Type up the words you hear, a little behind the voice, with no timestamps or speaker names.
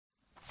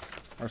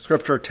Our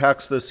scripture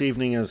text this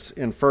evening is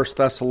in 1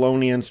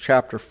 Thessalonians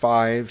chapter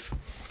 5.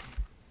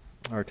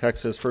 Our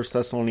text is 1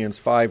 Thessalonians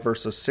 5,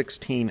 verses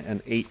 16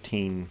 and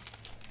 18.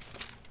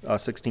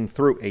 16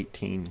 through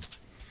 18.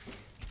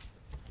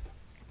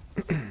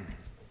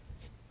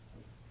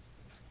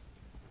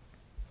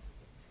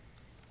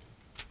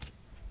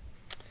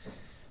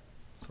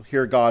 So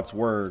hear God's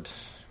word,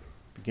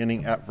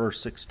 beginning at verse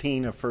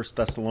 16 of 1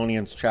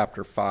 Thessalonians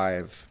chapter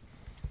 5.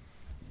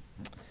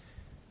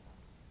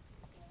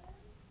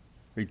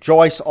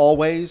 Rejoice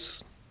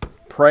always,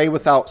 pray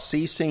without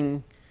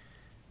ceasing,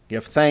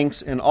 give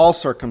thanks in all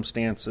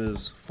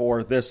circumstances,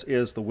 for this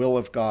is the will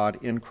of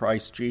God in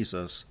Christ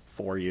Jesus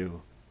for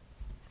you.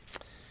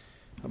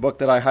 A book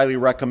that I highly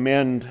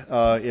recommend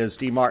is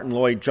D. Martin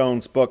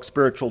Lloyd-Jones' book,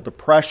 Spiritual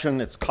Depression,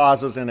 Its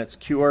Causes and Its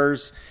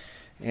Cures.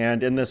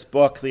 And in this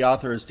book, the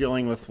author is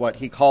dealing with what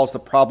he calls the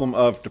problem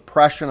of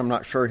depression. I'm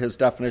not sure his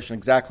definition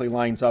exactly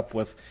lines up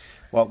with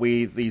what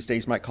we these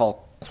days might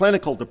call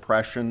clinical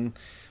depression,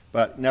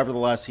 but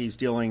nevertheless, he's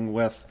dealing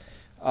with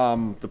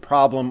the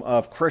problem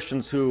of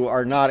Christians who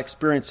are not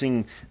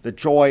experiencing the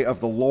joy of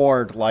the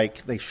Lord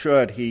like they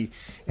should. He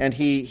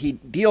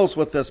deals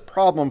with this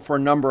problem for a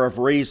number of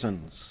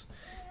reasons.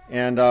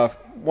 And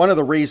one of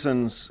the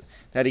reasons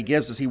that he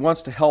gives is he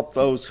wants to help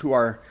those who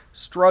are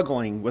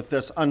struggling with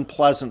this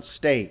unpleasant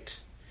state.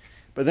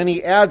 But then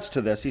he adds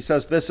to this. He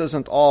says, this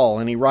isn't all.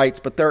 And he writes,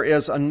 but there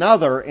is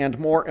another and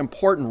more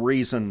important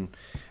reason,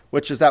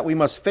 which is that we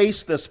must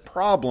face this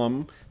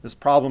problem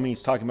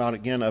he's talking about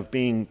again of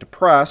being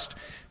depressed,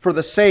 for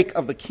the sake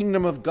of the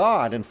kingdom of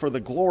God and for the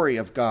glory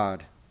of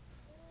God.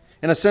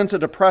 In a sense, a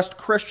depressed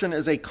Christian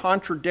is a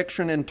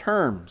contradiction in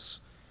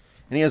terms,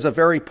 and he has a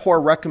very poor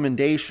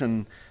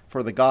recommendation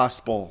for the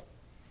gospel.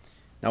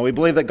 Now, we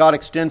believe that God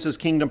extends his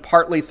kingdom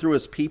partly through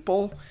his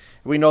people.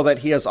 We know that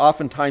he has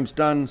oftentimes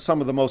done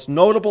some of the most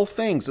notable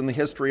things in the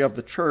history of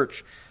the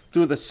church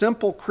through the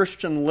simple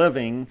Christian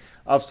living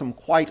of some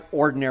quite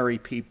ordinary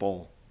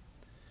people.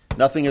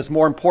 Nothing is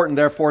more important,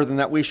 therefore, than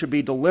that we should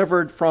be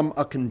delivered from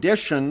a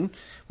condition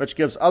which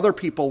gives other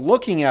people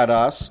looking at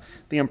us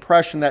the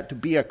impression that to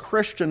be a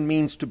Christian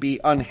means to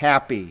be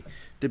unhappy,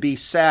 to be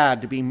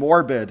sad, to be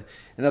morbid,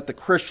 and that the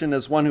Christian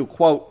is one who,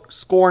 quote,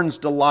 scorns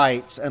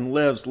delights and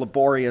lives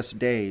laborious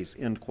days,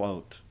 end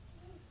quote.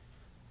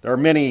 There are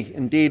many,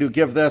 indeed, who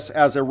give this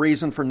as a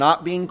reason for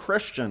not being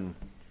Christian,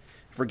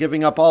 for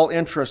giving up all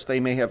interest they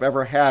may have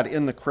ever had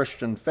in the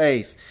Christian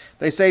faith.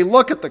 They say,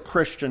 look at the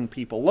Christian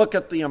people, look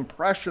at the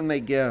impression they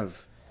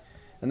give.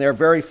 And they're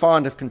very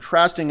fond of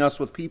contrasting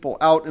us with people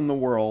out in the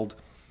world,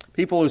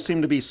 people who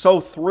seem to be so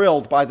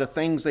thrilled by the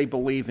things they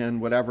believe in,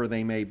 whatever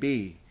they may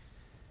be.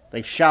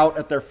 They shout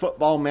at their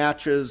football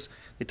matches,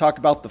 they talk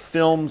about the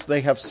films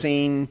they have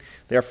seen,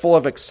 they're full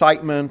of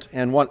excitement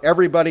and want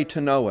everybody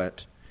to know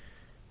it.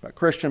 But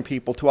Christian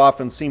people too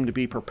often seem to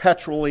be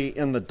perpetually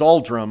in the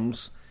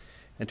doldrums,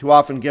 and too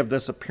often give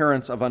this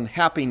appearance of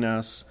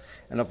unhappiness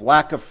and of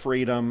lack of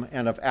freedom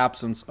and of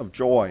absence of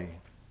joy.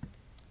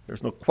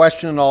 There's no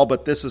question at all,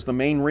 but this is the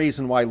main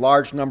reason why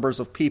large numbers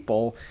of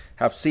people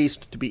have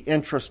ceased to be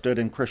interested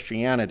in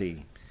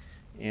Christianity.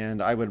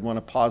 And I would want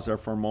to pause there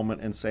for a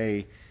moment and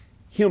say,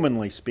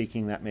 humanly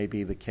speaking, that may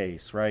be the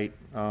case, right?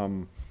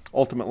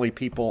 Ultimately,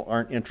 people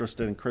aren't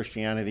interested in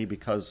Christianity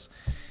because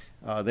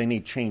they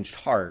need changed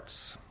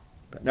hearts.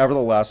 But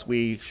nevertheless,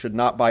 we should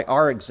not, by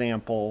our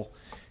example,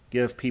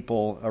 give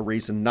people a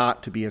reason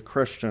not to be a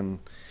Christian.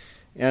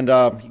 And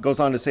he goes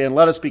on to say, and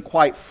let us be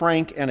quite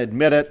frank and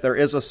admit it, there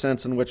is a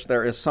sense in which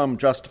there is some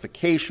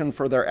justification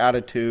for their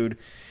attitude,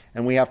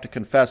 and we have to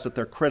confess that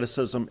their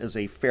criticism is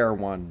a fair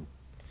one.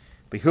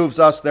 It behooves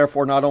us,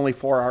 therefore, not only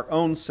for our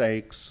own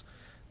sakes,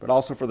 but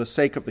also for the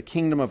sake of the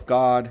kingdom of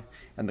God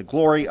and the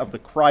glory of the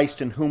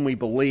Christ in whom we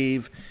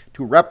believe,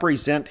 to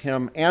represent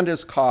him and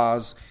his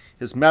cause,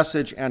 his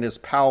message and his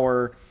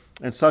power,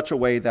 in such a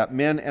way that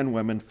men and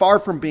women, far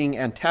from being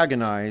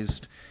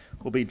antagonized,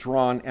 will be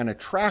drawn and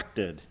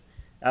attracted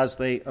as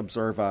they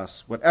observe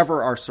us,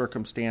 whatever our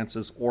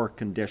circumstances or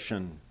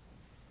condition.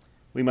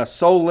 We must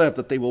so live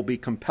that they will be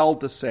compelled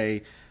to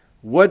say,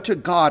 would to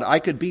God I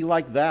could be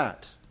like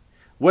that.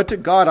 Would to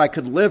God I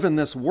could live in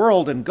this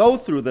world and go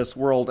through this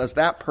world as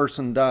that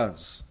person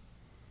does.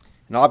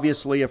 And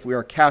obviously, if we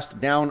are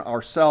cast down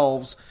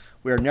ourselves,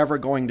 we are never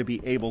going to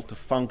be able to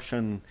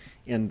function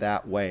in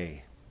that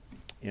way.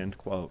 End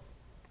quote.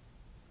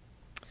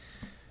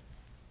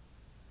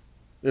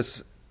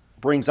 This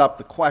brings up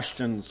the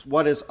questions,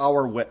 what is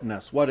our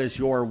witness? What is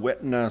your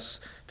witness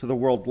to the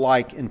world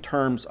like in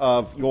terms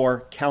of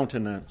your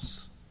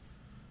countenance,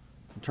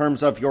 in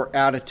terms of your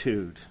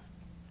attitude?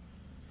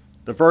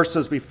 The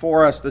verses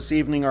before us this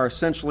evening are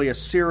essentially a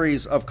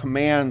series of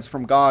commands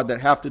from God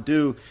that have to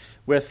do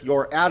with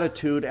your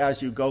attitude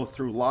as you go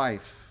through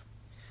life.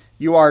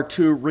 You are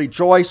to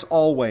rejoice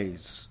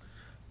always,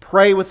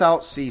 pray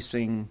without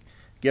ceasing,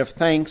 give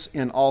thanks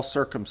in all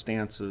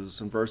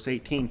circumstances. And verse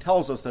 18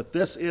 tells us that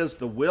this is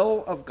the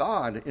will of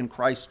God in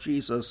Christ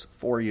Jesus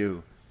for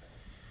you.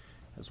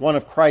 As one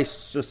of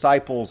Christ's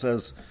disciples,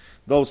 as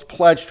those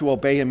pledged to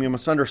obey him, you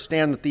must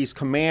understand that these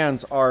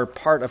commands are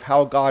part of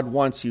how God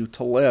wants you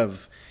to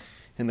live.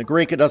 In the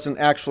Greek, it doesn't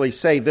actually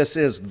say this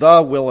is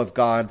the will of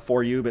God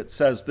for you, but it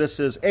says this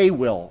is a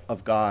will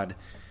of God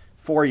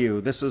for you.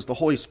 This is the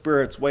Holy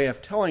Spirit's way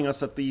of telling us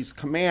that these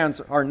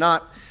commands are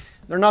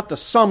they're not the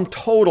sum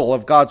total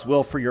of God's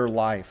will for your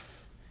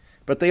life,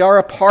 but they are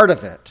a part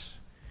of it.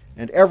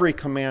 And every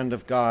command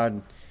of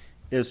God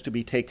is to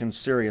be taken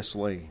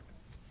seriously.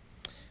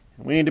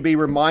 We need to be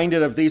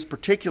reminded of these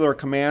particular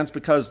commands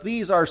because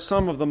these are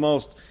some of the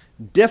most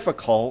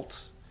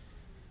difficult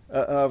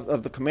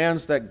of the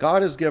commands that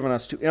God has given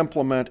us to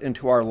implement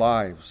into our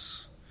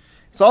lives.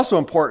 It's also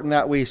important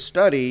that we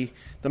study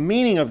the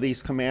meaning of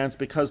these commands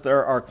because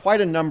there are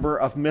quite a number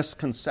of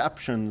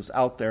misconceptions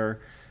out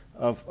there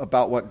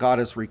about what God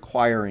is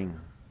requiring.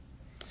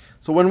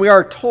 So when we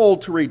are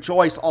told to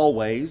rejoice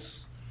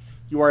always,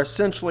 you are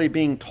essentially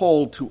being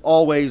told to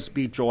always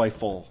be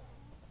joyful,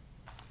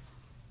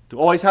 to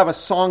always have a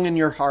song in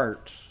your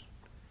heart,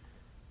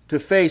 to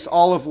face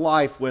all of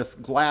life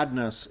with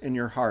gladness in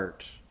your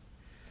heart.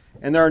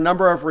 And there are a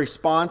number of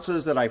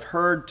responses that I've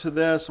heard to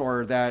this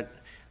or that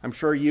I'm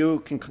sure you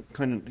can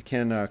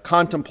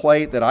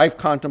contemplate, that I've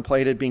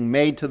contemplated being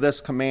made to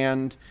this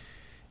command.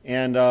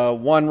 And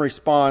one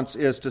response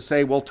is to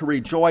say, well, to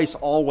rejoice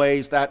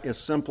always, that is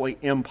simply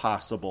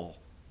impossible.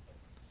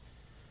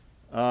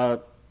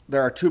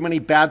 There are too many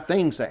bad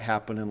things that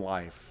happen in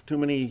life, too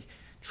many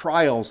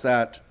trials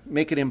that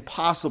make it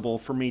impossible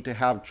for me to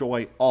have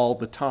joy all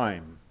the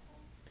time.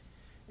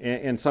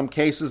 In some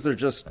cases,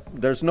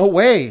 there's no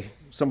way,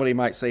 somebody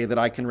might say, that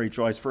I can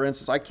rejoice. For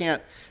instance, I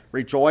can't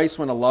rejoice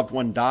when a loved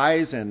one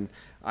dies, and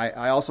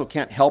I also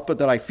can't help it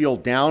that I feel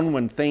down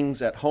when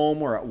things at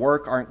home or at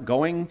work aren't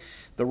going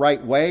the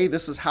right way.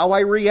 This is how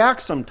I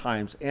react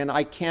sometimes, and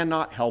I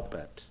cannot help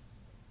it.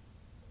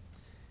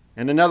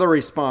 And another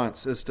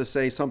response is to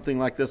say something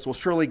like this, well,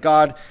 surely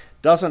God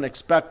doesn't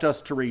expect us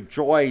to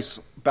rejoice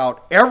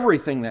about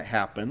everything that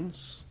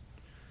happens.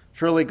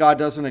 Surely God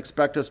doesn't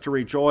expect us to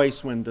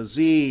rejoice when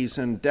disease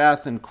and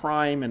death and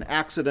crime and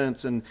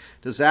accidents and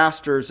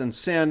disasters and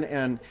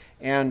sin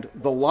and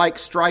the like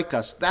strike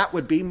us. That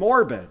would be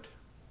morbid.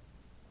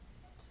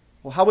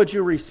 Well, how would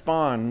you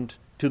respond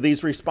to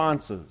these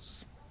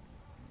responses?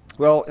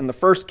 Well, in the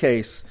first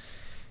case,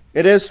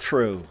 it is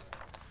true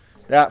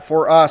that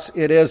for us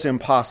it is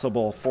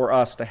impossible for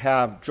us to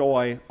have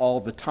joy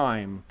all the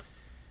time,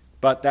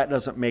 but that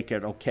doesn't make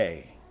it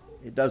okay.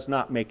 It does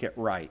not make it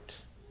right.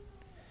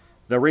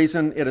 The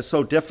reason it is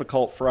so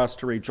difficult for us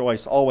to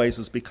rejoice always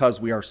is because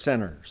we are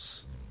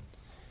sinners.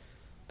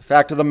 The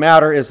fact of the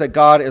matter is that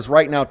God is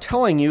right now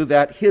telling you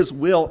that his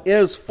will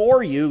is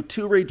for you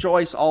to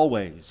rejoice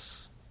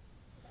always.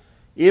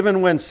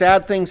 Even when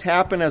sad things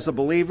happen as a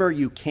believer,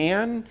 you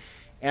can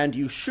and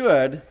you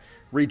should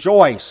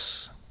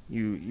rejoice.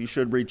 You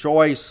should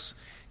rejoice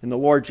in the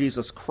Lord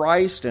Jesus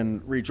Christ,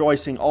 and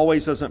rejoicing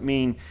always doesn't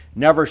mean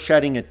never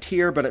shedding a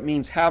tear, but it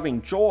means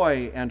having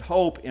joy and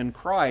hope in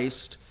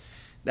Christ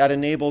that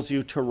enables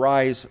you to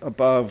rise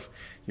above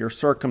your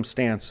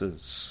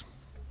circumstances.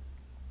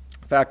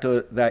 The fact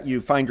that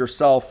you find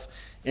yourself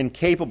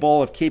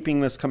incapable of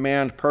keeping this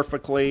command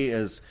perfectly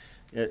is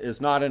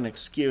not an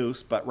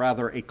excuse, but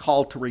rather a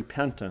call to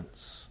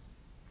repentance.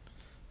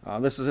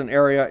 This is an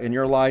area in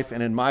your life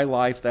and in my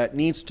life that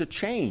needs to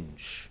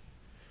change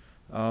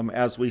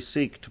as we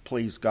seek to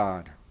please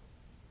God.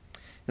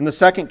 In the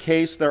second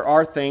case, there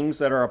are things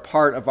that are a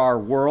part of our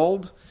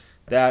world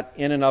that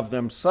in and of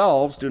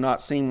themselves do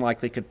not seem like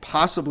they could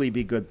possibly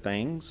be good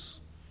things,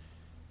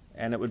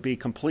 and it would be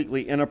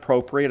completely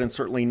inappropriate and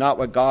certainly not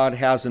what God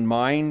has in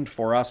mind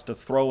for us to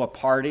throw a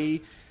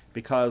party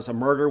because a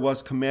murder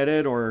was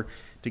committed or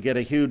to get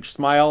a huge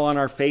smile on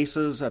our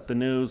faces at the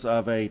news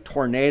of a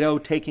tornado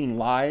taking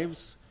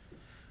lives.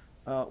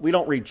 We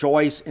don't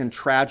rejoice in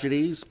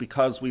tragedies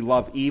because we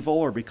love evil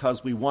or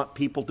because we want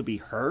people to be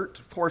hurt.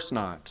 Of course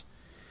not.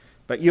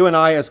 But you and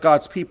I as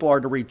God's people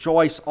are to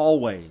rejoice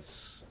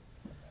always.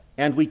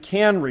 And we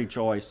can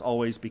rejoice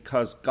always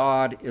because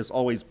God is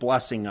always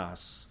blessing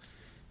us,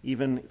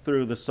 even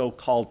through the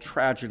so-called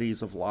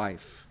tragedies of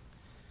life.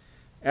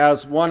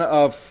 As one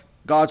of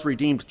God's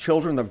redeemed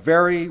children, the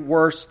very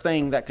worst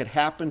thing that could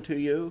happen to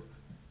you,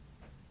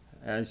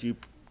 as you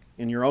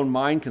in your own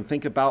mind can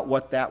think about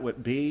what that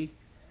would be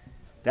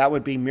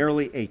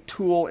merely a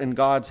tool in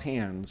God's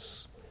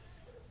hands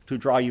to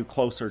draw you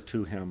closer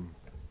to him.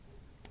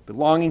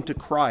 Belonging to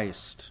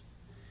Christ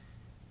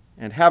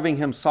and having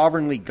him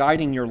sovereignly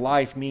guiding your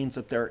life means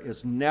that there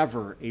is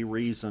never a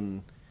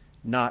reason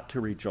not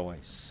to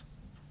rejoice.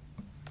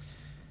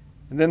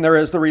 And then there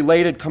is the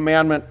related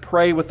commandment,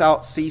 pray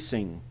without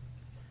ceasing.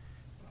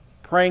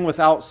 Praying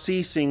without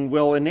ceasing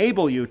will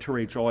enable you to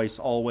rejoice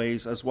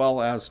always, as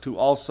well as to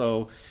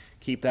also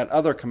keep that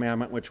other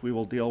commandment, which we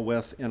will deal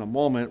with in a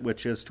moment,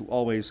 which is to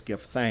always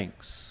give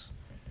thanks.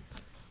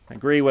 I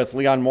agree with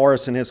Leon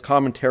Morris in his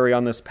commentary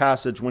on this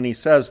passage when he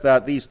says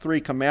that these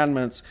three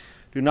commandments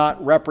do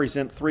not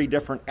represent three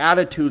different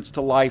attitudes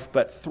to life,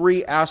 but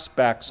three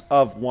aspects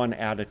of one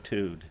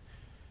attitude.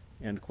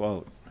 End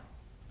quote.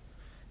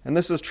 And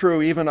this is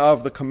true even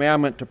of the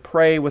commandment to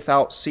pray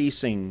without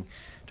ceasing.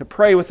 To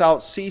pray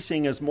without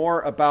ceasing is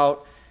more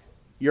about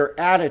your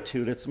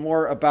attitude. It's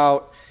more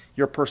about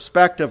your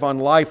perspective on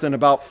life than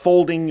about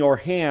folding your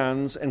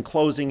hands and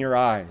closing your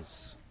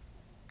eyes.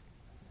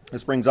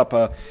 This brings up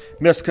a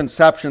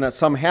misconception that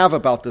some have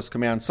about this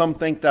command. Some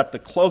think that the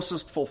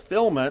closest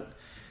fulfillment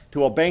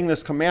to obeying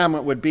this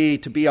commandment would be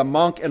to be a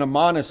monk in a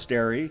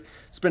monastery,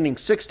 spending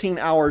 16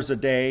 hours a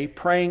day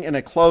praying in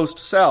a closed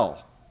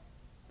cell.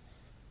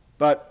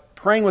 But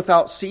praying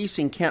without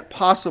ceasing can't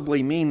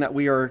possibly mean that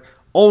we are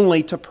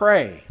only to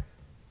pray.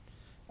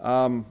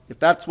 If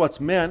that's what's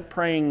meant,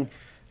 praying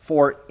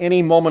for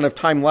any moment of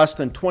time less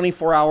than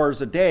 24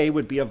 hours a day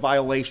would be a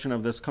violation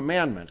of this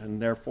commandment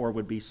and therefore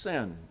would be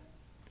sin.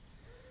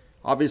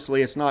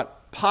 Obviously, it's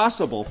not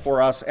possible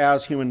for us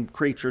as human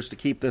creatures to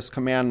keep this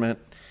commandment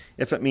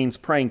if it means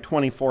praying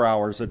 24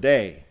 hours a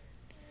day.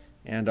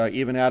 And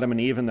even Adam and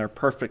Eve in their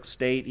perfect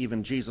state,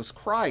 even Jesus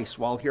Christ,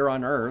 while here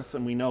on earth,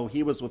 and we know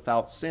he was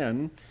without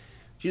sin,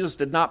 Jesus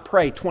did not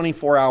pray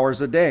 24 hours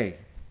a day.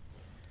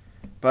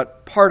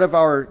 But part of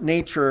our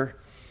nature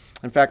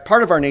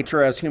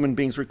as human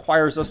beings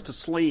requires us to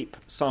sleep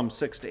some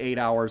 6 to 8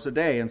 hours a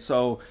day. And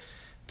so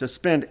to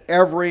spend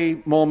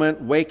every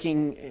moment,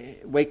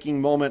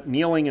 waking moment,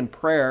 kneeling in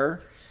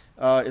prayer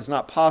is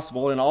not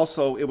possible. And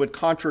also it would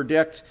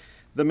contradict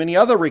the many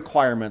other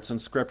requirements in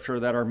Scripture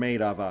that are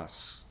made of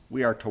us.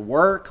 We are to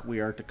work.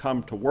 We are to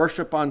come to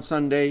worship on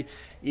Sunday.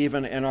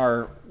 Even in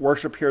our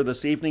worship here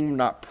this evening,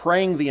 not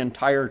praying the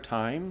entire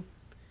time.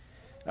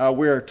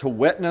 We are to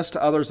witness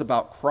to others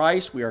about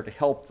Christ. We are to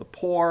help the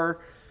poor.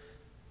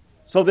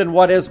 So then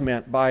what is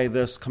meant by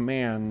this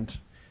command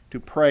to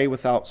pray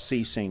without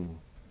ceasing?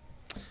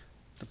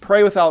 To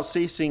pray without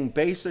ceasing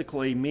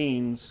basically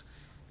means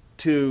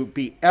to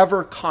be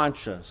ever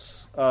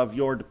conscious of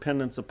your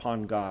dependence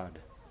upon God.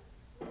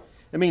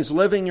 It means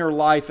living your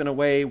life in a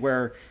way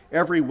where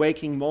every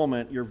waking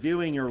moment you're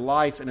viewing your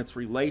life in its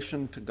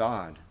relation to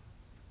God.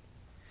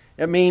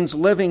 It means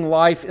living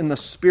life in the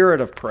spirit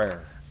of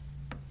prayer.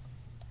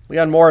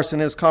 Leon Morris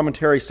in his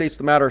commentary states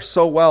the matter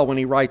so well when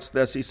he writes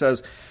this. He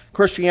says,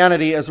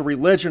 Christianity is a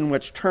religion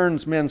which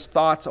turns men's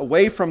thoughts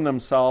away from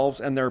themselves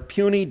and their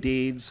puny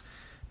deeds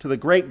to the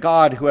great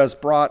God who has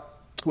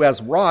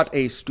wrought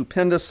a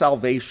stupendous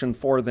salvation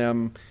for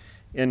them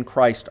in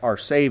Christ our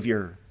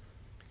Savior.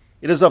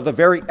 It is of the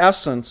very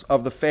essence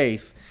of the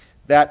faith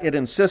that it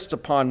insists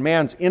upon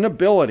man's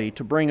inability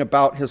to bring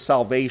about his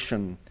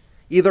salvation,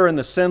 either in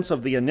the sense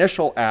of the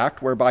initial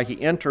act whereby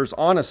he enters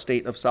on a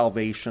state of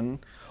salvation,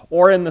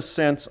 or in the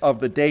sense of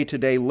the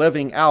day-to-day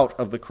living out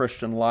of the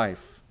Christian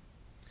life.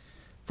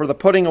 For the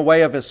putting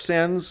away of his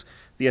sins,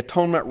 the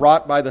atonement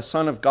wrought by the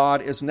Son of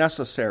God is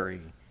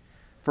necessary.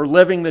 For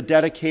living the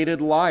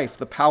dedicated life,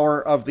 the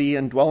power of the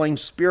indwelling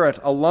Spirit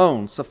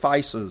alone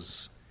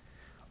suffices.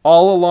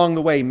 All along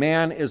the way,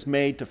 man is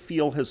made to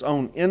feel his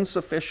own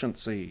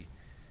insufficiency,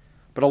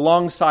 but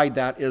alongside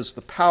that is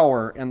the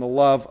power and the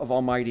love of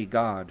Almighty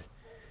God.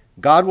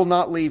 God will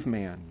not leave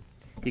man.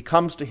 He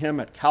comes to him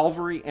at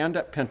Calvary and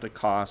at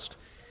Pentecost.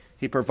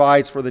 He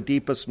provides for the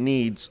deepest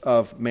needs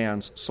of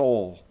man's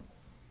soul.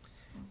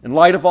 In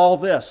light of all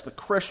this, the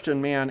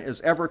Christian man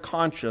is ever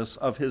conscious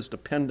of his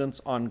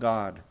dependence on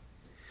God.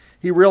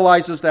 He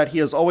realizes that he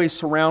is always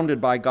surrounded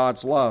by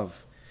God's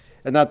love,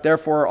 and that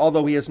therefore,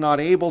 although he is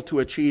not able to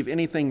achieve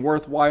anything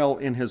worthwhile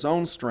in his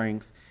own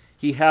strength,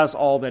 he has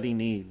all that he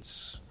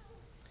needs.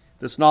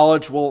 This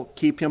knowledge will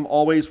keep him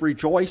always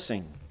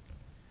rejoicing.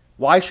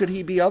 Why should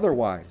he be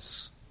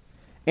otherwise?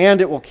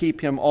 And it will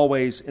keep him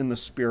always in the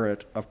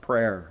spirit of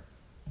prayer.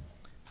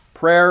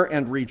 Prayer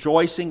and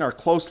rejoicing are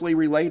closely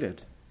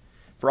related,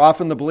 for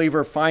often the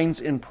believer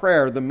finds in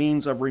prayer the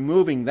means of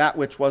removing that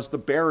which was the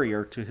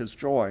barrier to his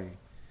joy.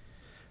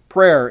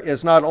 Prayer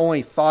is not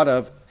only thought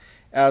of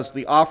as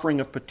the offering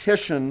of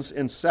petitions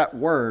in set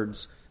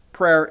words,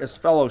 prayer is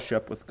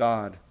fellowship with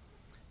God.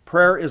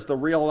 Prayer is the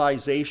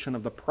realization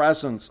of the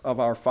presence of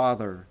our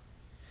Father.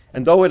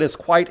 And though it is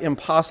quite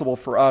impossible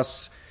for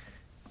us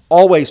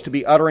always to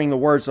be uttering the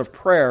words of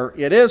prayer,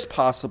 it is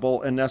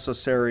possible and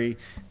necessary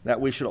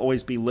that we should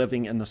always be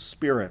living in the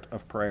spirit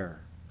of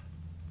prayer.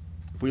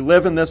 If we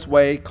live in this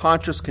way,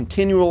 conscious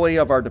continually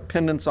of our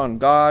dependence on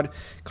God,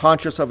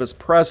 conscious of his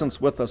presence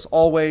with us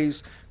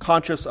always,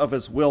 conscious of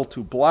his will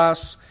to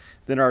bless,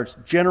 then our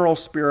general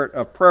spirit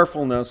of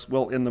prayerfulness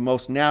will in the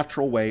most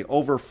natural way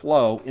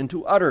overflow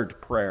into uttered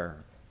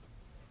prayer.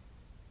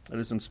 It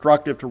is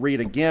instructive to read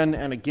again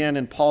and again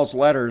in Paul's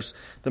letters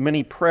the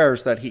many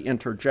prayers that he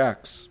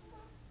interjects.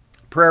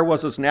 Prayer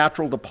was as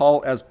natural to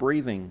Paul as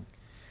breathing.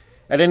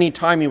 At any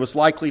time he was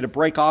likely to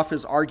break off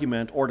his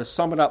argument or to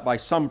sum it up by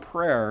some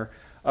prayer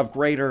of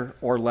greater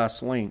or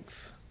less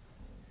length.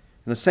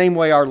 In the same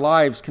way, our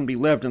lives can be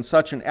lived in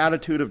such an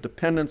attitude of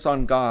dependence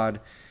on God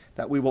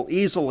that we will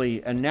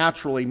easily and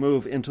naturally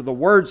move into the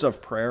words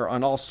of prayer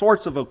on all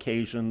sorts of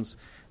occasions,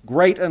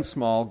 great and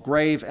small,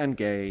 grave and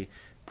gay.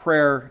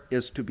 Prayer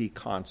is to be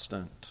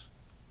constant.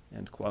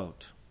 End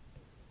quote.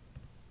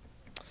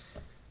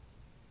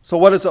 So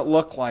what does it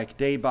look like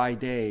day by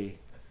day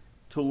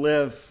to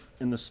live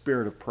in the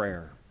spirit of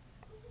prayer.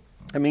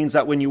 It means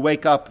that when you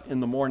wake up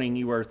in the morning,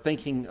 you are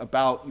thinking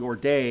about your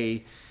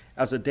day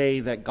as a day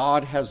that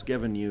God has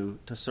given you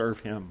to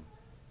serve Him.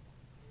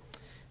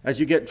 As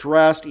you get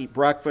dressed, eat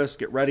breakfast,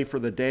 get ready for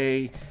the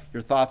day,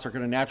 your thoughts are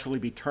going to naturally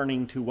be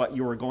turning to what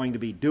you are going to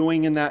be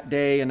doing in that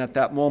day. And at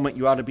that moment,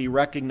 you ought to be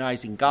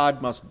recognizing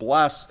God must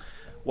bless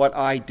what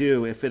I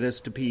do if it is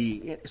to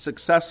be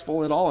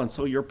successful at all. And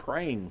so you're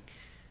praying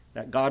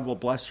that God will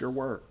bless your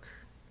work.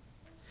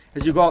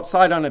 As you go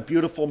outside on a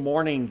beautiful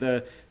morning,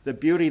 the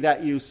beauty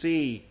that you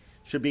see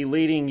should be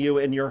leading you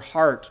in your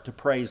heart to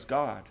praise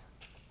God.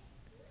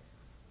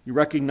 You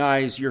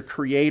recognize your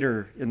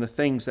Creator in the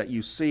things that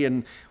you see.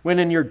 And when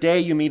in your day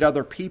you meet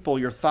other people,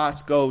 your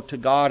thoughts go to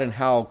God and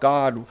how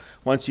God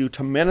wants you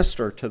to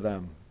minister to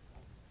them.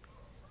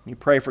 You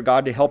pray for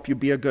God to help you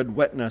be a good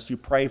witness. You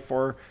pray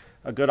for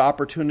a good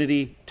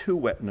opportunity to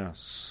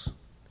witness.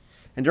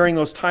 And during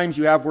those times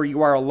you have where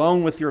you are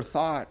alone with your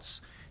thoughts,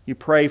 you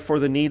pray for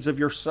the needs of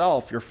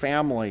yourself, your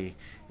family,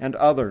 and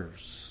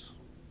others.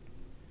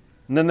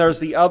 And then there's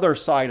the other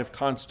side of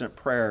constant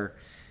prayer.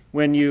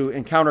 When you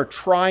encounter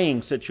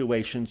trying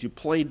situations, you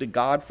plead to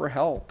God for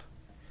help.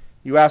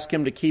 You ask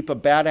Him to keep a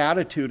bad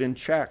attitude in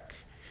check.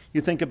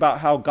 You think about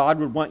how God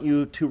would want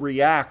you to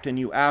react, and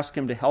you ask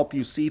Him to help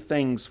you see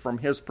things from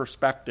His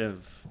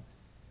perspective.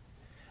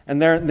 And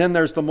then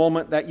there's the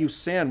moment that you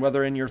sin,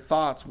 whether in your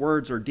thoughts,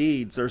 words, or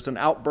deeds. There's an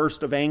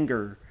outburst of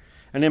anger,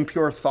 an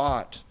impure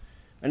thought,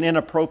 an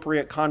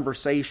inappropriate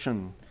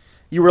conversation.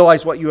 You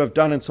realize what you have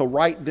done, and so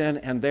right then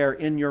and there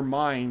in your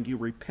mind, you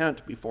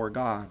repent before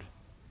God.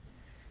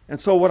 And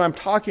so what I'm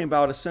talking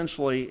about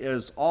essentially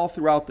is all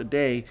throughout the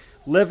day,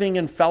 living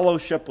in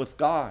fellowship with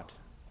God.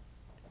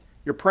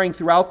 You're praying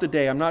throughout the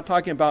day. I'm not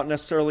talking about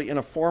necessarily in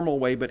a formal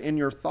way, but in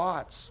your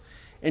thoughts.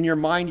 In your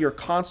mind, you're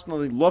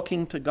constantly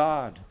looking to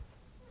God.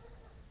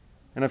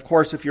 And of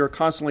course, if you're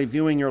constantly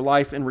viewing your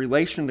life in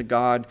relation to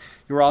God,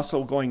 you're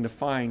also going to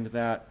find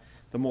that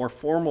the more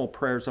formal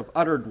prayers of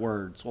uttered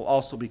words will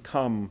also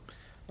become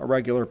a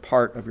regular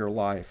part of your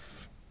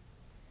life.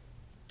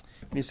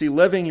 You see,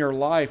 living your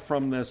life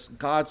from this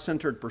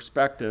God-centered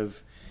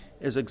perspective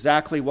is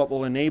exactly what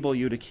will enable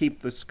you to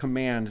keep this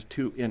command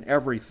to, in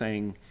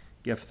everything,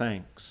 give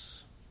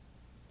thanks.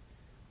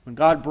 When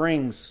God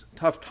brings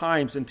tough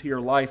times into your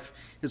life,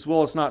 His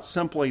will is not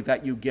simply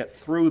that you get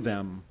through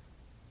them,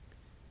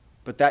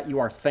 but that you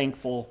are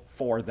thankful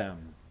for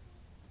them.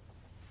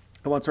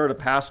 I once heard a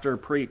pastor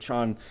preach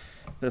on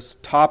this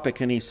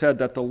topic, and he said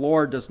that the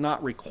Lord does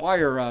not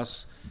require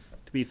us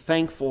to be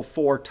thankful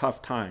for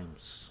tough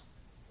times.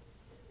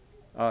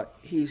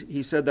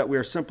 He said that we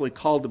are simply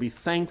called to be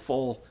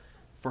thankful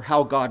for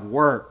how God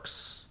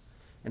works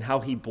and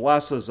how He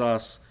blesses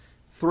us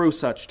through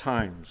such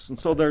times. And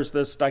so there's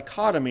this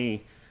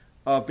dichotomy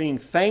of being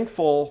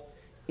thankful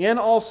in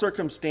all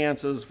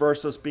circumstances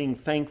versus being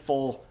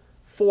thankful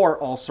for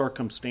all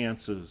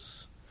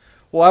circumstances.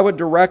 Well, I would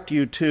direct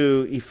you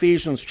to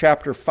Ephesians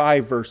chapter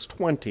 5, verse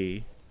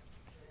 20.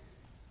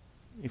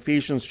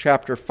 Ephesians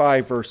chapter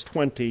 5, verse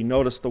 20.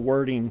 Notice the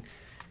wording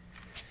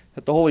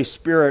that the Holy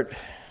Spirit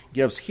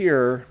gives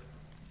here.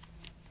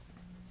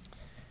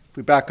 If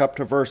we back up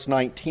to verse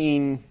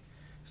 19, it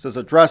says,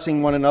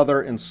 addressing one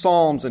another in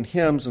psalms and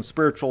hymns and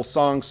spiritual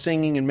songs,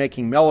 singing and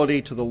making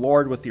melody to the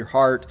Lord with your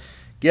heart,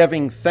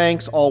 giving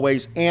thanks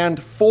always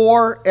and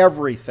for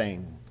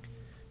everything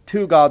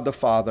to God the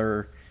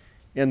Father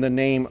in the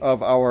name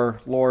of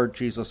our Lord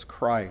Jesus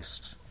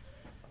Christ.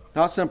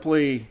 Not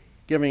simply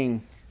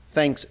giving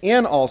thanks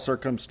in all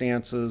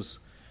circumstances,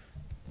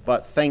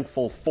 but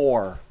thankful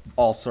for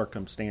all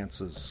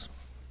circumstances.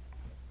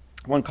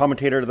 One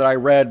commentator that I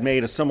read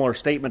made a similar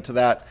statement to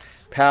that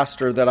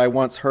pastor that I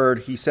once heard.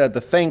 He said,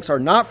 the thanks are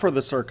not for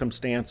the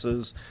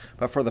circumstances,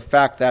 but for the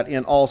fact that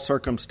in all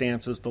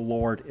circumstances the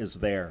Lord is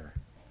there.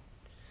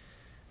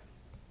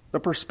 The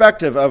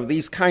perspective of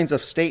these kinds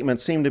of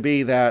statements seem to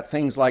be that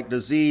things like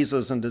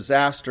diseases and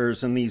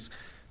disasters and these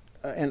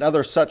and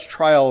other such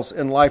trials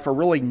in life are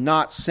really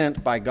not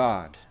sent by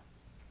God.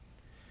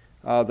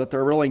 That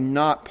they're really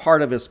not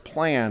part of His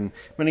plan.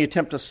 Many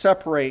attempt to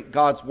separate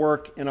God's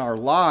work in our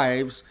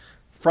lives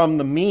from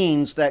the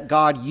means that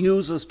God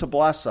uses to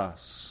bless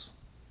us.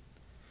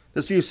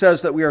 This view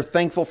says that we are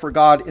thankful for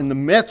God in the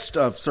midst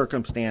of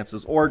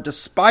circumstances or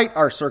despite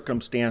our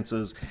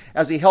circumstances,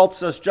 as He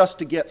helps us just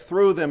to get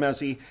through them, as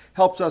He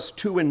helps us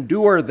to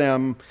endure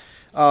them,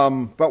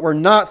 but we're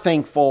not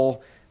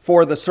thankful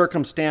for the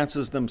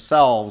circumstances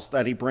themselves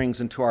that He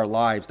brings into our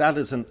lives. That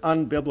is an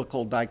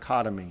unbiblical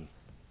dichotomy.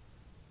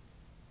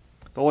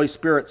 The Holy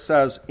Spirit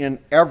says, in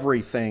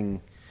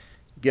everything,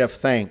 give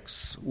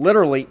thanks.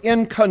 Literally,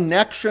 in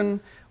connection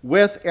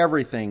with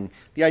everything.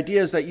 The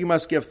idea is that you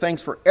must give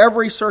thanks for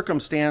every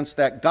circumstance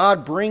that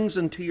God brings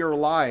into your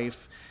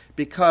life,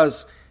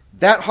 because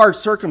that hard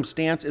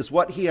circumstance is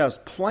what He has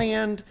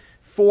planned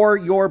for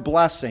your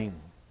blessing.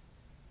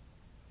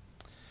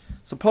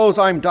 Suppose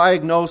I'm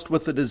diagnosed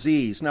with a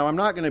disease. Now, I'm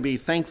not going to be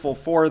thankful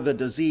for the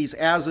disease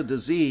as a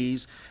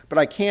disease, but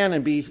I can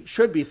and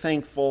should be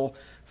thankful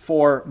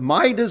for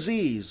my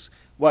disease,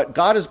 what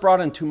God has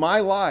brought into my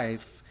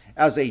life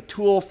as a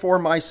tool for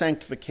my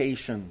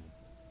sanctification.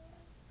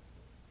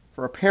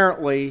 For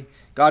apparently,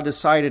 God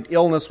decided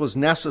illness was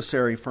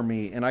necessary for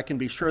me, and I can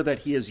be sure that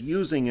He is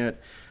using it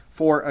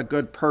for a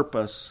good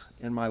purpose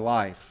in my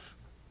life.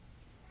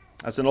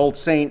 As an old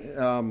saint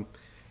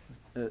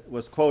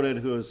was quoted,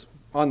 who was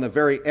on the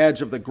very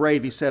edge of the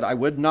grave, he said, "I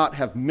would not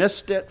have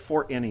missed it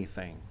for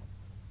anything,"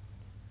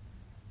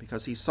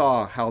 because he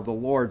saw how the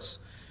Lord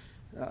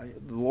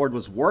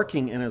was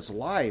working in his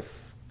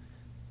life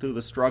through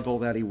the struggle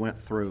that he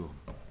went through.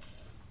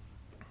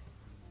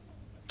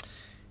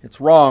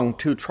 It's wrong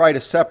to try to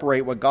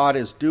separate what God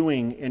is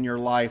doing in your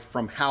life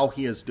from how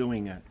He is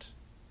doing it.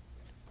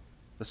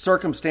 The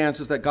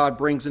circumstances that God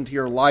brings into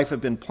your life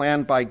have been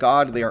planned by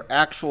God. They are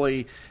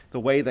actually the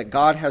way that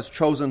God has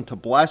chosen to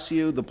bless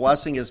you. The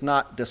blessing is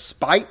not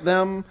despite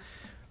them.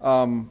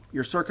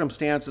 Your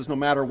circumstances, no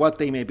matter what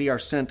they may be, are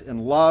sent in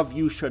love.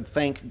 You should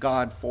thank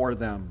God for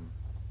them.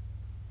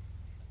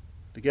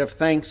 To give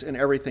thanks in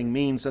everything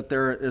means that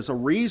there is a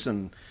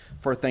reason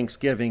for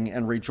thanksgiving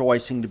and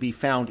rejoicing to be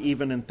found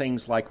even in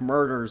things like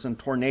murders and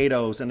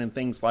tornadoes and in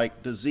things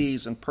like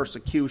disease and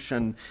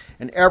persecution.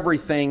 And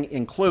everything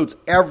includes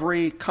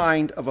every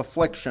kind of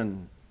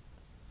affliction.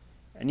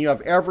 And you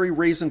have every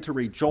reason to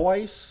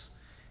rejoice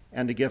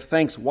and to give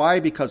thanks. Why?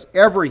 Because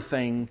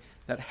everything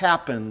that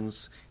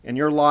happens in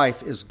your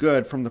life is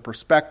good from the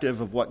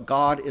perspective of what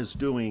God is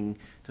doing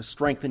to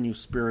strengthen you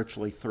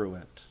spiritually through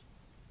it.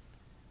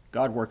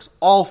 God works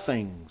all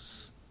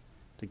things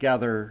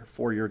together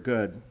for your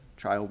good,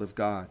 child of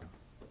God.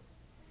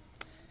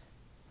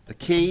 The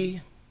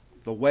key,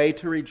 the way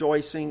to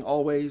rejoicing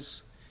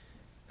always,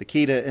 the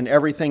key to in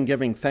everything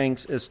giving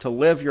thanks is to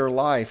live your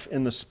life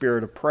in the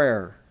spirit of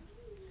prayer.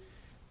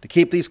 To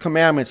keep these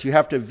commandments, you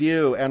have to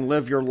view and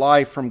live your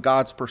life from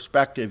God's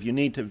perspective. You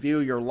need to view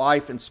your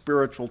life in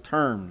spiritual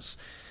terms.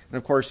 And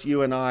of course,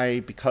 you and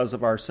I, because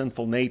of our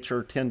sinful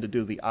nature, tend to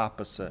do the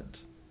opposite.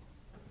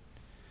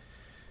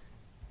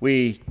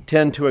 We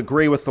tend to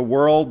agree with the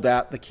world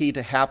that the key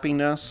to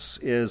happiness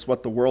is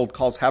what the world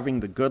calls having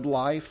the good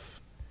life,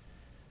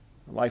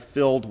 a life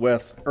filled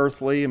with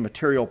earthly and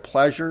material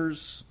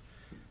pleasures.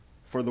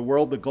 For the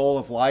world, the goal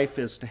of life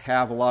is to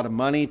have a lot of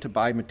money, to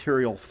buy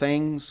material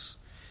things.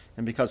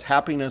 And because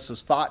happiness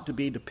is thought to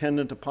be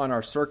dependent upon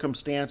our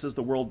circumstances,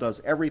 the world does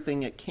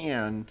everything it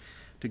can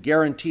to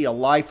guarantee a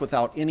life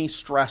without any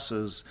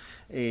stresses.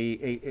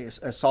 A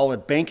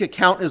solid bank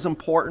account is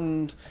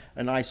important,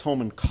 a nice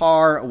home and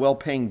car, a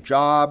well-paying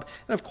job.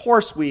 And of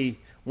course we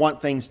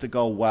want things to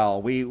go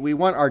well. We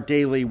want our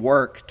daily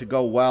work to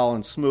go well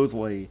and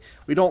smoothly.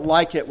 We don't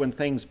like it when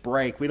things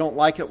break. We don't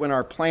like it when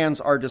our plans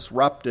are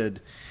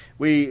disrupted.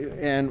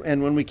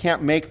 And when we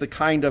can't make the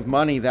kind of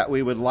money that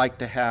we would like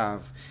to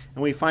have.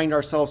 And we find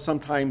ourselves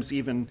sometimes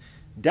even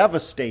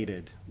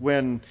devastated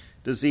when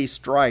disease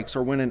strikes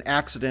or when an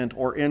accident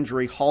or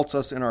injury halts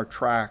us in our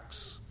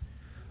tracks.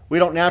 We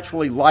don't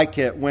naturally like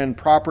it when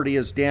property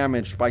is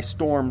damaged by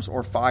storms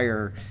or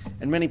fire,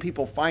 and many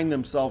people find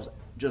themselves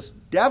just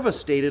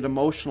devastated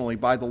emotionally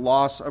by the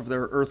loss of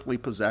their earthly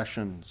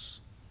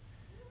possessions.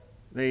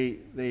 They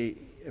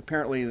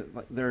apparently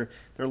their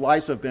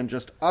lives have been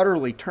just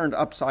utterly turned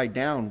upside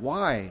down.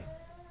 Why?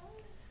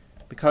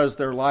 Because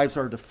their lives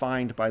are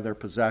defined by their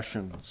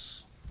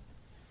possessions.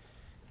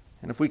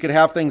 And if we could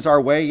have things our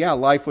way,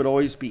 life would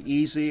always be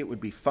easy. It would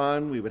be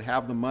fun. We would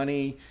have the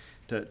money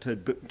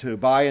to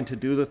buy and to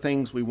do the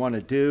things we want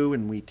to do.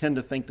 And we tend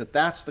to think that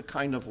that's the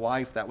kind of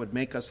life that would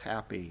make us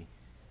happy.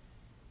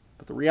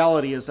 But the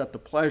reality is that the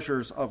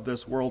pleasures of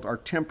this world are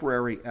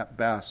temporary at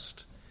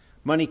best.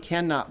 Money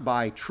cannot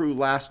buy true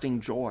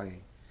lasting joy.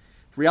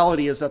 The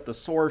reality is that the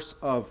source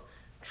of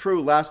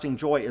true lasting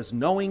joy is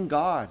knowing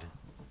God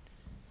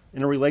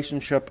in a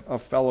relationship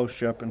of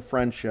fellowship and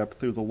friendship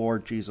through the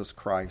Lord Jesus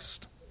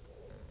Christ.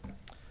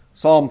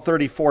 Psalm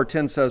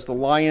 34:10 says, "The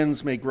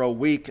lions may grow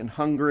weak and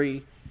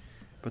hungry,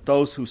 but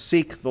those who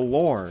seek the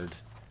Lord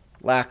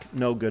lack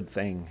no good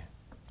thing."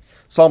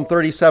 Psalm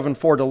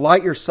 37:4,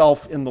 "Delight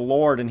yourself in the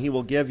Lord, and He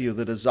will give you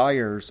the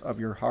desires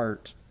of your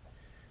heart."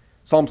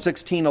 Psalm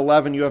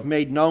 16:11, "You have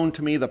made known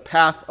to me the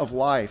path of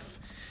life.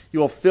 You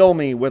will fill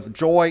me with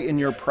joy in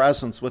your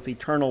presence, with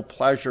eternal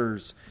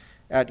pleasures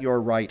at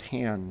your right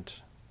hand."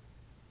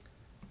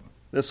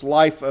 This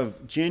life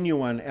of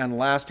genuine and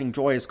lasting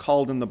joy is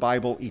called in the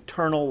Bible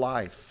eternal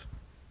life.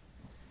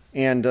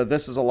 And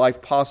this is a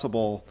life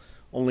possible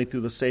only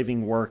through the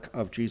saving work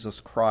of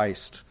Jesus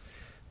Christ,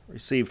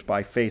 received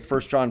by faith.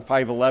 1 John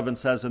 5:11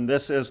 says, "And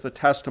this is the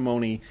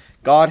testimony,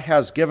 God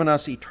has given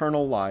us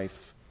eternal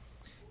life,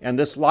 and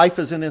this life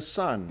is in His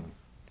Son.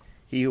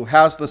 He who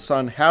has the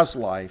Son has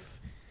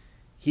life.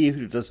 He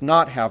who does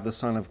not have the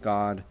Son of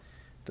God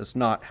does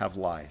not have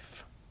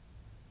life."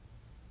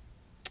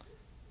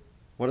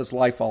 What is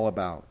life all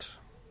about?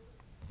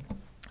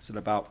 Is it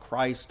about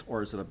Christ,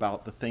 or is it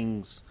about the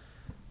things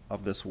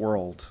of this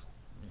world?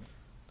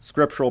 The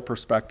scriptural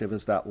perspective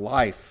is that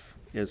life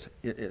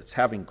it's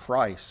having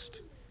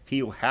Christ. He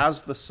who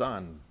has the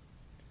Son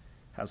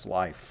has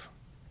life.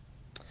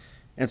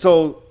 And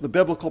so the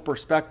biblical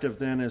perspective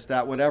then is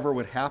that whatever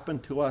would happen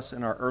to us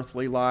in our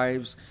earthly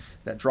lives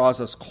that draws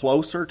us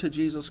closer to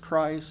Jesus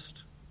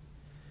Christ,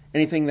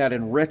 anything that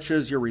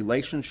enriches your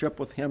relationship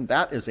with Him,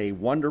 that is a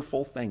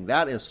wonderful thing.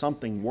 That is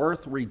something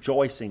worth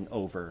rejoicing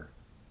over.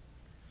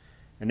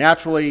 And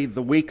naturally,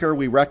 the weaker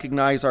we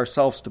recognize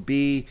ourselves to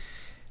be,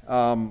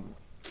 the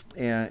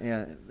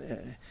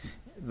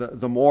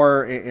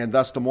more, and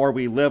thus the more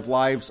we live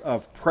lives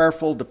of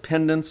prayerful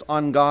dependence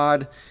on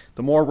God,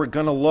 the more we're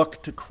going to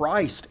look to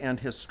Christ and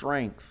His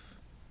strength.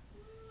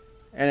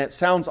 And it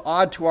sounds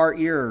odd to our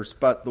ears,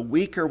 but the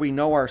weaker we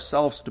know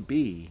ourselves to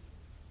be,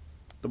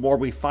 the more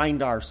we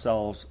find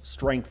ourselves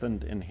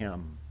strengthened in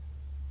Him.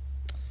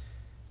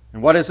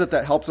 And what is it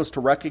that helps us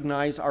to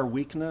recognize our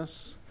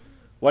weakness?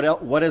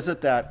 What is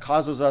it that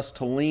causes us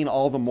to lean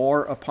all the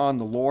more upon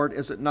the Lord?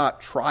 Is it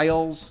not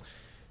trials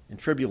and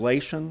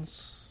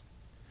tribulations?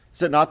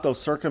 Is it not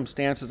those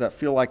circumstances that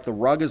feel like the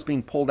rug is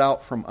being pulled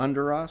out from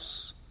under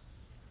us?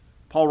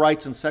 Paul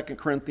writes in 2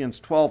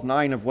 Corinthians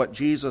 12:9 of what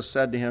Jesus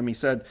said to him. He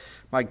said,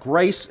 "My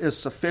grace is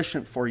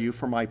sufficient for you,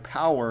 for my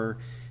power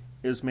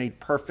is made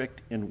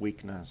perfect in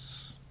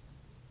weakness."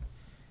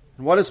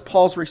 And what is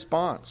Paul's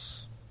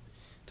response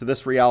to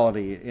this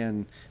reality?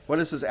 And what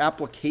is his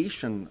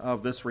application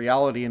of this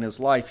reality in his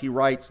life? He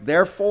writes,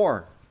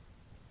 "Therefore,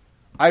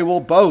 I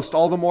will boast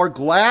all the more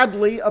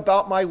gladly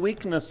about my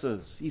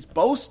weaknesses." He's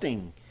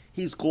boasting.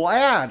 He's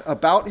glad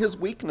about his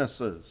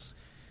weaknesses.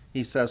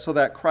 He says, "so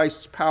that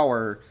Christ's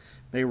power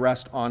may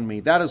rest on me.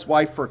 That is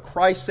why, for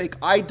Christ's sake,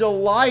 I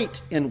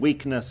delight in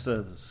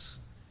weaknesses,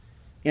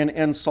 in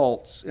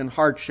insults, in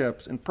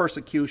hardships, in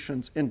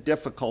persecutions, in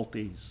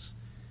difficulties."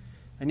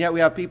 And yet we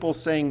have people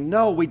saying,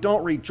 no, we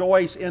don't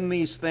rejoice in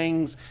these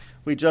things.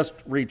 We just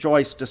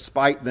rejoice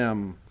despite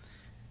them.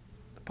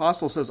 The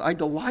apostle says, I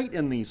delight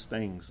in these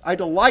things. I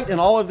delight in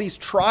all of these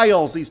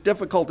trials, these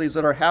difficulties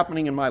that are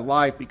happening in my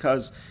life,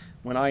 because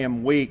when I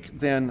am weak,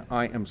 then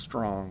I am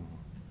strong.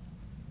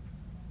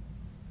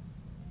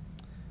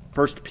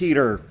 1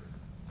 Peter,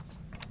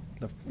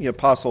 the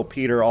apostle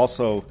Peter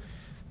also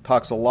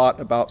talks a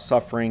lot about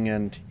suffering,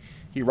 and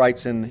he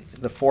writes in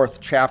the 4th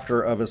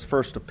chapter of his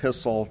first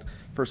epistle,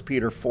 1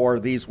 Peter 4,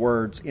 these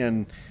words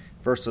in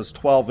verses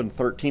 12 and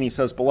 13. He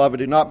says, "Beloved,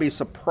 do not be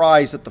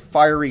surprised at the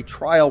fiery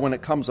trial when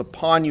it comes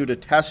upon you to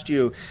test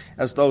you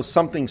as though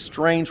something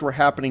strange were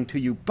happening to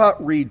you,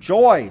 but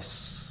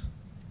rejoice."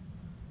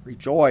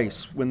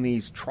 Rejoice when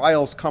these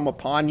trials come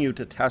upon you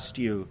to test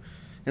you,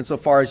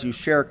 insofar as you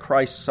share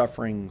Christ's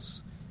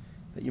sufferings,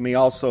 that you may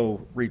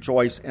also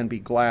rejoice and be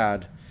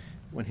glad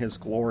when His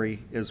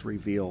glory is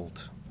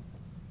revealed.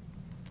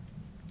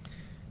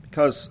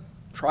 Because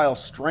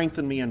trials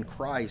strengthen me in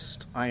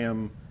Christ, I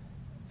am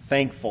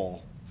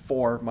thankful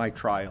for my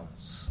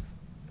trials.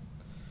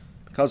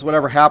 Because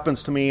whatever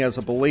happens to me as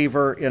a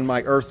believer in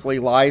my earthly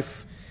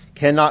life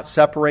cannot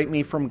separate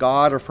me from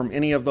God or from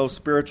any of those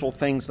spiritual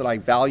things that I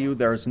value.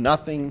 There is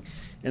nothing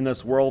in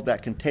this world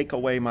that can take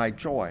away my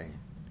joy.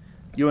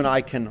 You and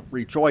I can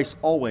rejoice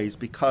always,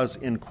 because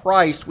in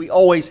Christ we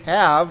always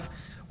have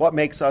what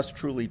makes us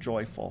truly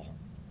joyful.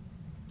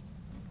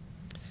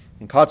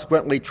 And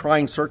consequently,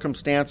 trying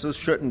circumstances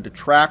shouldn't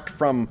detract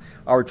from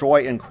our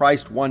joy in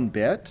Christ one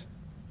bit.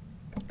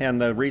 And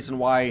the reason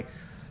why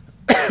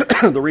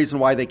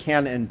they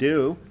can and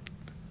do,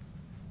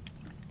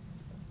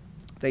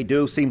 they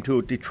do seem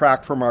to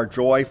detract from our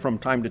joy from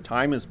time to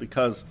time, is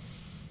because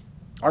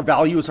our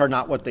values are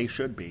not what they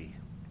should be.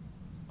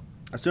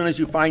 As soon as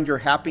you find your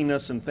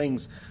happiness in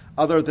things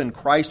other than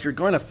Christ, you're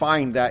going to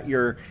find that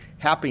your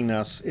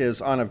happiness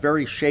is on a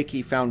very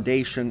shaky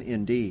foundation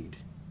indeed.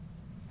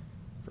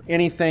 For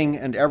anything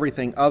and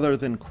everything other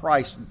than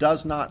Christ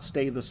does not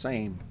stay the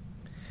same.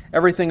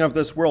 Everything of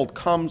this world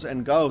comes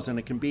and goes, and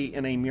it can be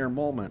in a mere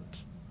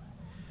moment.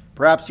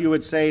 Perhaps you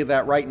would say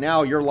that right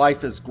now your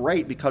life is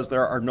great because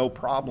there are no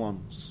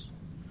problems.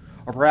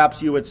 Or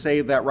perhaps you would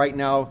say that right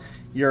now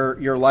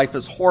your life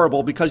is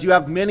horrible because you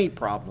have many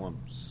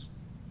problems.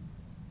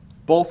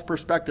 Both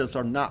perspectives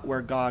are not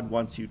where God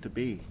wants you to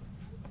be.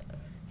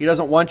 He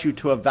doesn't want you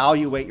to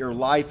evaluate your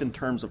life in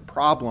terms of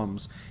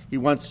problems. He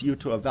wants you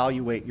to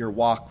evaluate your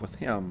walk with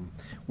Him.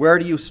 Where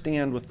do you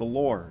stand with the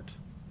Lord?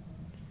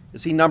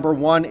 Is He number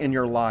one in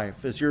your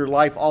life? Is your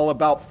life all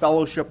about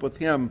fellowship with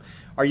Him?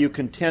 Are you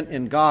content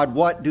in God?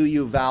 What do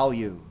you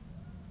value?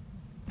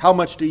 How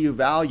much do you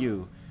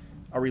value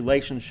a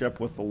relationship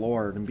with the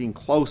Lord and being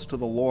close to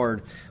the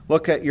Lord?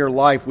 Look at your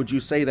life. Would you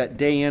say that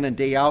day in and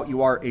day out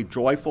you are a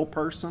joyful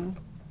person?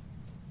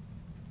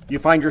 Do you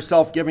find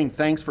yourself giving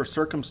thanks for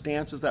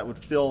circumstances that would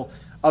fill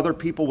other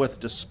people with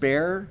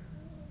despair?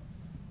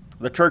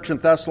 The church in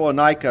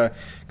Thessalonica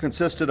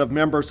consisted of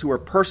members who were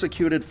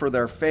persecuted for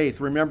their faith.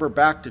 Remember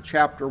back to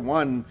chapter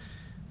 1,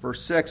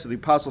 verse 6, the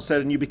apostle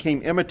said, "And you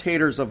became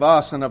imitators of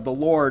us and of the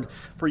Lord,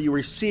 for you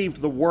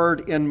received the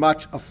word in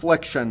much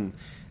affliction."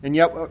 And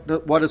yet,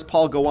 what does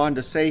Paul go on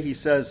to say? He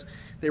says,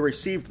 they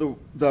received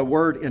the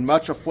word in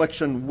much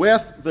affliction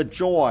with the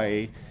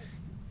joy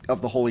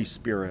of the Holy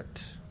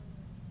Spirit.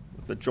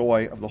 With the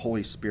joy of the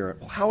Holy Spirit.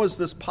 Well, how is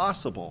this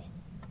possible?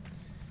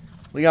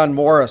 Leon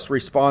Morris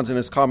responds in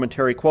his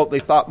commentary, quote, "They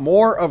thought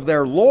more of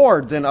their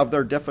Lord than of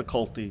their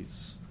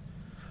difficulties,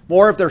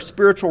 more of their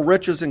spiritual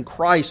riches in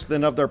Christ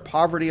than of their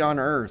poverty on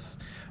earth,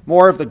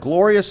 more of the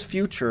glorious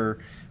future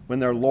when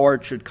their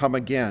Lord should come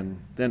again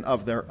than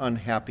of their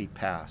unhappy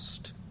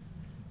past."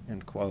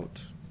 End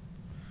quote.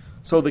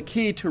 So the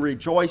key to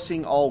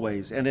rejoicing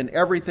always and in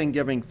everything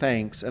giving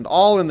thanks, and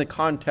all in the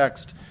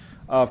context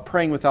of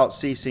praying without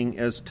ceasing,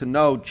 is to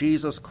know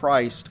Jesus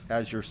Christ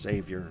as your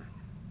Savior.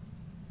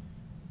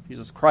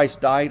 Jesus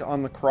Christ died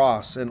on the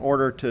cross in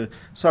order to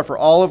suffer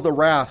all of the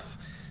wrath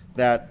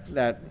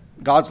that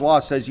God's law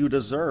says you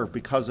deserve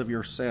because of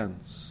your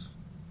sins.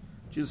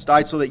 Jesus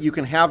died so that you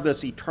can have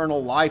this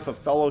eternal life of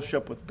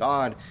fellowship with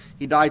God.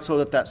 He died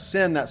so that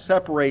sin that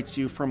separates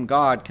you from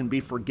God can be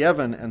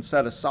forgiven and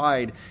set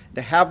aside.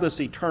 To have this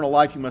eternal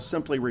life, you must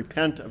simply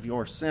repent of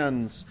your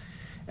sins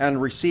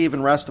and receive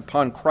and rest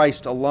upon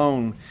Christ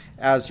alone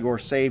as your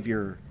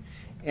Savior.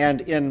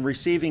 And in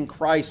receiving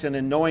Christ and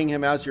in knowing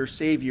Him as your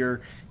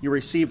Savior, you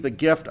receive the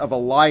gift of a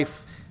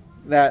life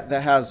that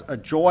has a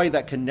joy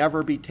that can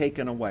never be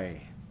taken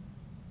away.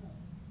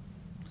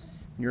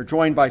 When you're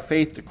joined by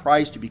faith to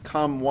Christ, you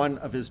become one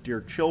of His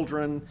dear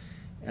children,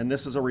 and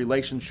this is a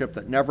relationship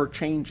that never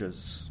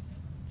changes.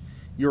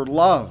 You're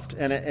loved,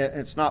 and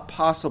it's not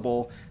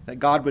possible that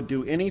God would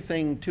do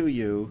anything to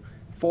you,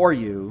 for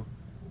you,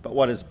 but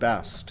what is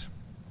best.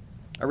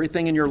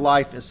 Everything in your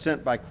life is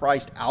sent by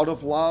Christ out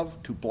of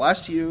love to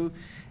bless you,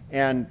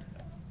 and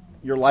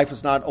your life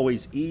is not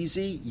always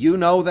easy. You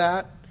know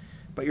that,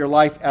 but your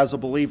life as a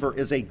believer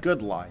is a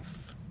good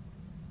life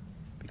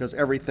because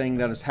everything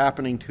that is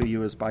happening to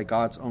you is by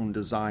God's own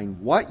design.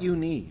 What you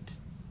need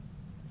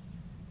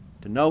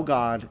to know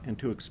God and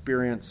to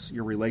experience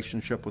your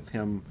relationship with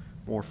Him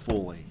more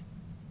fully.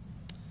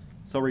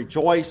 So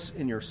rejoice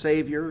in your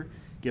Savior.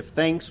 Give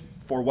thanks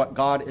for what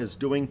God is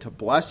doing to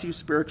bless you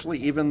spiritually,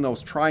 even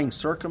those trying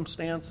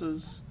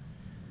circumstances.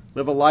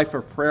 Live a life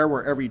of prayer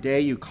where every day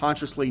you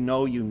consciously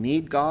know you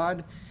need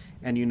God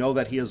and you know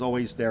that He is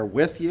always there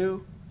with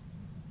you.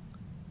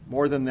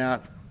 More than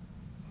that,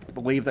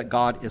 believe that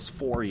God is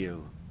for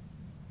you.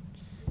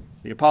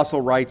 The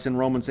apostle writes in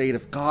Romans 8,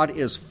 "If God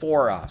is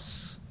for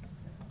us,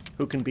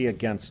 who can be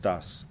against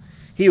us?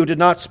 He who did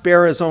not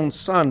spare His own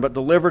Son, but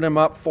delivered Him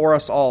up for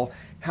us all,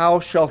 how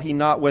shall He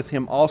not with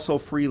Him also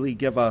freely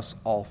give us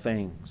all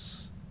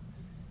things?"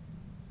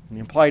 And the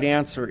implied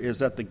answer is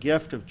that the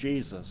gift of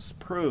Jesus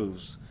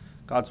proves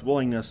God's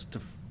willingness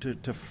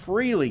to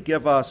freely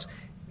give us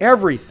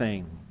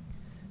everything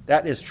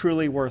that is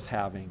truly worth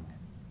having.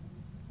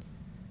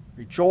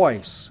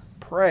 Rejoice,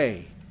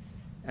 pray,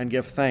 and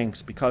give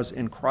thanks, because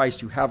in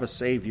Christ you have a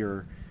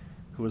Savior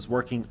who is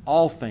working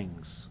all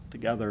things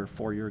together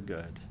for your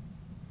good.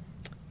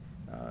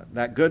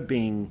 That good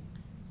being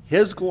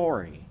His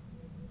glory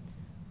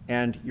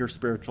and your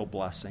spiritual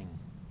blessing.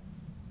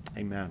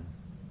 Amen.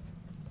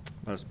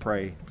 Let us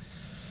pray.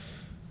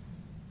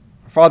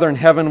 Father in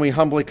heaven, we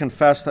humbly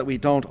confess that we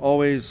don't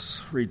always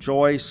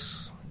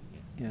rejoice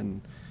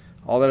in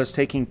all that is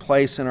taking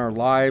place in our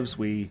lives.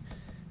 We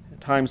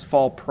at times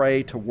fall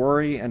prey to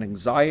worry and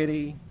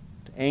anxiety,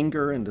 to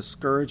anger and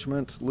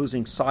discouragement,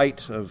 losing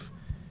sight of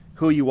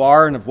who you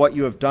are and of what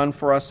you have done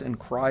for us in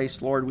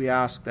Christ. Lord, we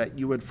ask that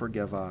you would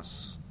forgive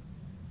us,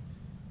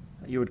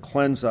 that you would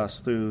cleanse us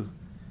through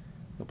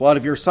the blood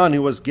of your Son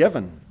who was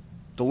given,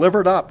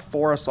 delivered up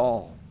for us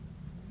all.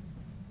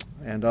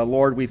 And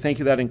Lord, we thank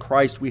you that in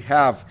Christ we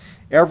have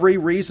every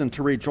reason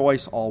to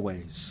rejoice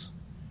always.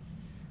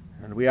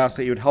 And we ask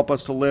that you would help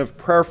us to live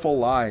prayerful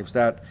lives,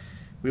 that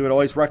we would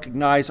always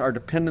recognize our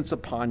dependence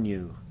upon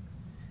you,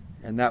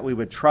 and that we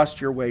would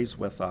trust your ways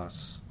with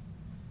us.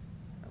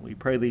 And we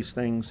pray these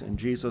things in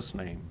Jesus'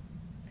 name.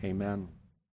 Amen.